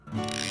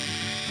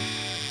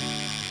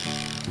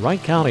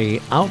Wright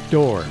County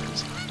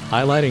Outdoors,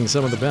 highlighting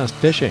some of the best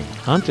fishing,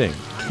 hunting,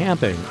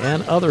 camping,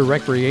 and other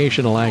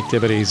recreational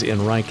activities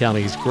in Wright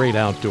County's great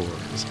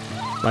outdoors.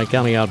 Wright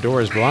County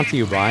Outdoors brought to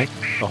you by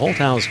the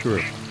Holthouse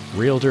Group,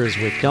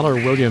 Realtors with Keller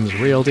Williams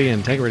Realty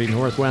Integrity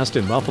Northwest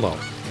in Buffalo,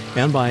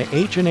 and by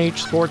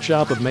H&H Sport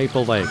Shop of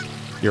Maple Lake,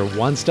 your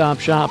one-stop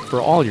shop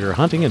for all your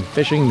hunting and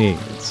fishing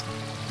needs.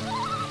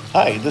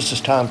 Hi, this is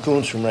Tom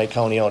Coons from Wright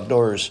County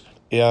Outdoors,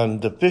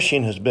 and the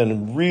fishing has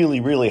been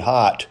really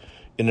hot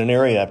in an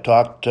area I've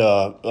talked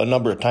a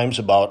number of times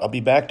about. I'll be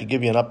back to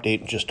give you an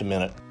update in just a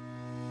minute.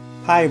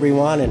 Hi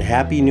everyone, and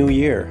Happy New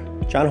Year.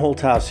 John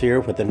Holthouse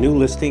here with a new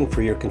listing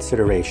for your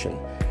consideration.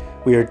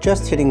 We are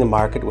just hitting the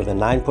market with a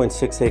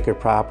 9.6 acre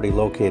property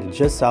located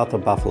just south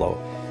of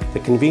Buffalo. The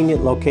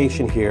convenient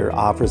location here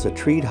offers a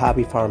treed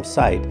hobby farm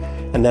site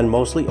and then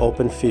mostly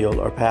open field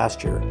or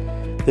pasture.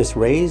 This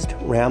raised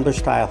Rambler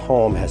style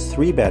home has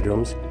 3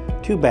 bedrooms,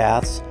 2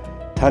 baths,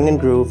 tongue and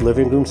groove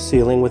living room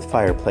ceiling with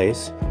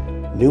fireplace,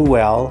 new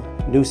well,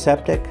 new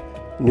septic,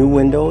 new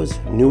windows,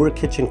 newer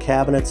kitchen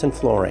cabinets and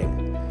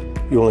flooring.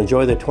 You will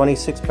enjoy the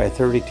 26 by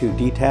 32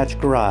 detached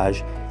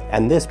garage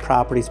and this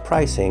property's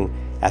pricing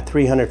at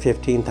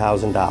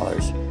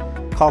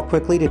 $315,000. Call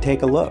quickly to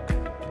take a look.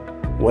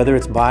 Whether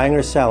it's buying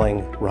or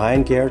selling,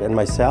 Ryan Garrett and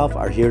myself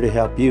are here to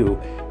help you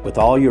with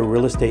all your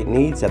real estate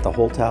needs at the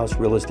Holthouse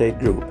Real Estate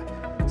Group.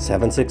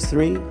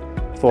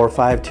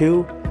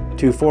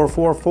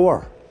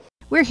 763-452-2444.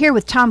 We're here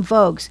with Tom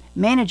Voges,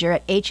 manager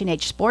at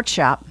H&H Sports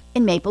Shop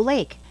in Maple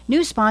Lake,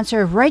 new sponsor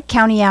of Wright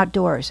County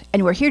Outdoors,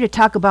 and we're here to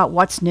talk about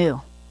what's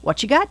new.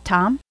 What you got,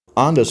 Tom?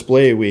 On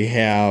display, we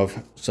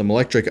have some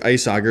electric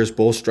ice augers,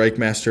 both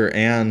StrikeMaster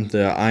and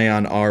the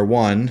Ion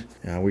R1.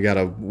 We got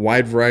a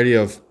wide variety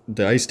of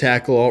the ice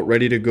tackle out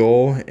ready to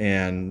go,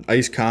 and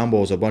ice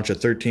combos, a bunch of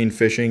 13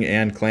 fishing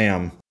and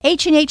clam.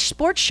 H&H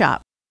Sports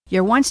Shop,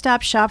 your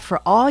one-stop shop for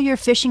all your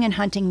fishing and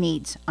hunting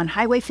needs on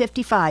Highway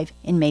 55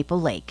 in Maple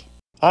Lake.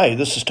 Hi,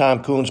 this is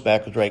Tom Coons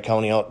back with Wright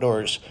County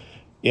Outdoors.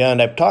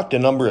 And I've talked a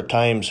number of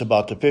times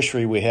about the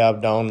fishery we have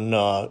down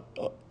on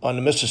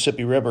the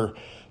Mississippi River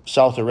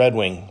south of Red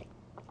Wing.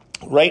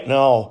 Right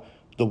now,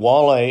 the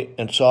walleye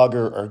and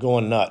sauger are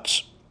going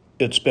nuts.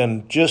 It's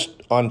been just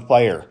on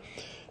fire.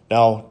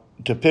 Now,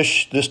 to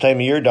fish this time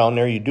of year down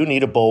there, you do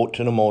need a boat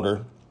and a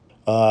motor.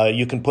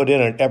 You can put in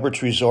at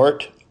Ebert's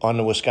Resort on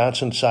the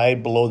Wisconsin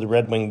side below the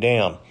Red Wing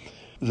Dam.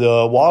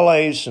 The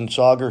walleyes and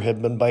sauger have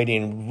been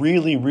biting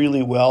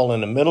really well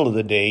in the middle of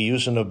the day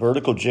using a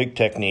vertical jig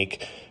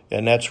technique,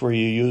 and that's where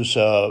you use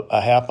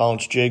a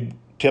half-ounce jig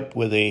tipped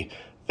with a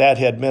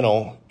fathead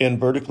minnow and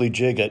vertically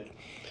jig it.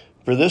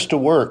 For this to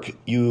work,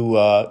 you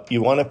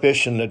want to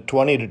fish in the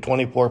 20 to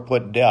 24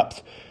 foot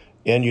depth,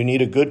 and you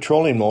need a good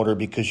trolling motor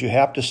because you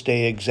have to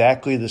stay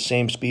exactly the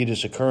same speed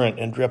as the current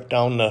and drift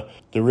down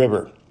the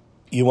river.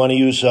 You want to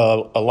use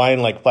a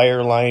line like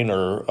Fireline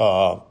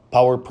or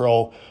Power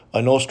Pro,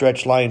 a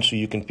no-stretch line so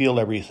you can feel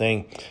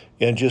everything,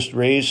 and just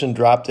raise and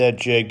drop that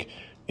jig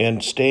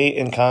and stay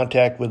in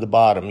contact with the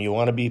bottom. You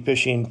want to be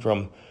fishing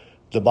from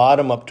the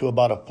bottom up to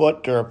about a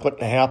foot or a foot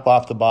and a half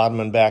off the bottom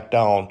and back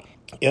down,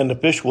 and the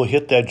fish will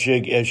hit that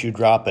jig as you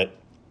drop it.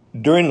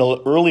 During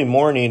the early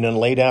morning and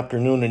late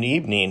afternoon and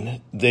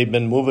evening, they've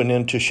been moving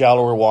into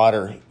shallower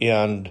water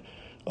and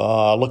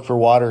look for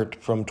water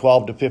from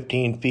 12 to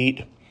 15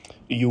 feet.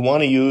 You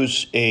want to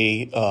use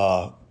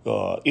either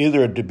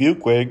a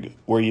Dubuque wig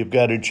where you've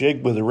got a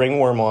jig with a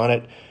ringworm on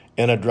it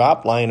and a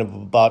drop line of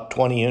about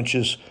 20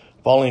 inches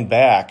falling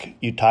back.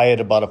 You tie it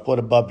about a foot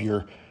above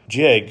your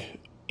jig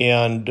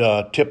and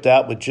tip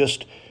that with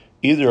just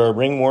either a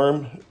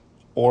ringworm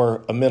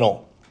or a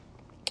minnow.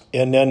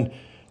 And then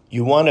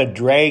you want to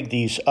drag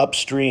these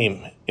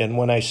upstream. And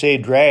when I say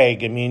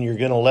drag, I mean you're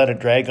going to let it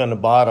drag on the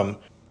bottom,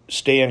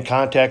 stay in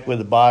contact with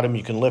the bottom.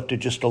 You can lift it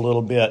just a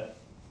little bit.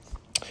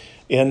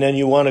 And then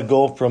you want to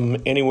go from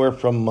anywhere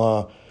from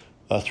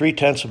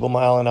 0.3 of a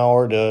mile an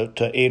hour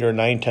to 8 or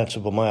 9/10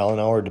 of a mile an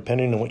hour,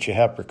 depending on what you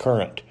have for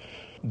current.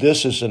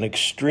 This is an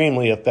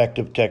extremely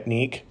effective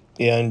technique,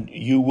 and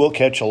you will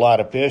catch a lot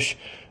of fish.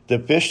 The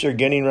fish they're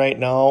getting right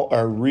now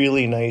are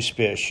really nice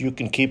fish. You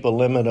can keep a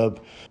limit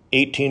of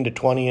 18 to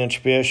 20-inch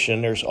fish,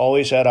 and there's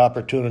always that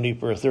opportunity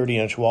for a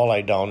 30-inch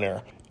walleye down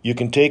there. You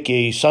can take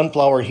a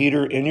sunflower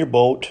heater in your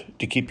boat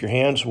to keep your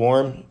hands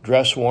warm,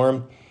 dress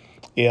warm,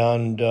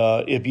 and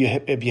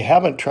if you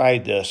haven't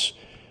tried this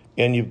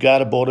and you've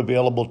got a boat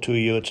available to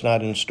you, it's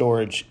not in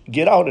storage,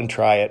 get out and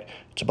try it.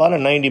 It's about a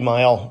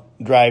 90-mile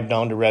drive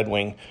down to Red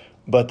Wing,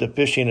 but the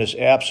fishing is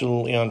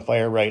absolutely on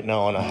fire right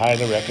now, and I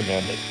highly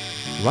recommend it.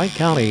 Wright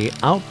County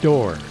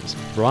Outdoors,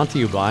 brought to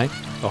you by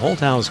the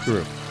Holthouse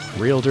Group,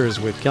 Realtors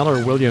with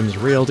Keller Williams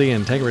Realty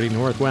Integrity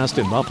Northwest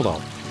in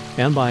Buffalo,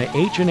 and by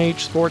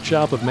H&H Sports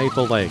Shop of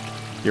Maple Lake,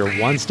 your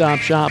one-stop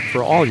shop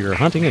for all your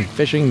hunting and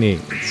fishing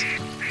needs.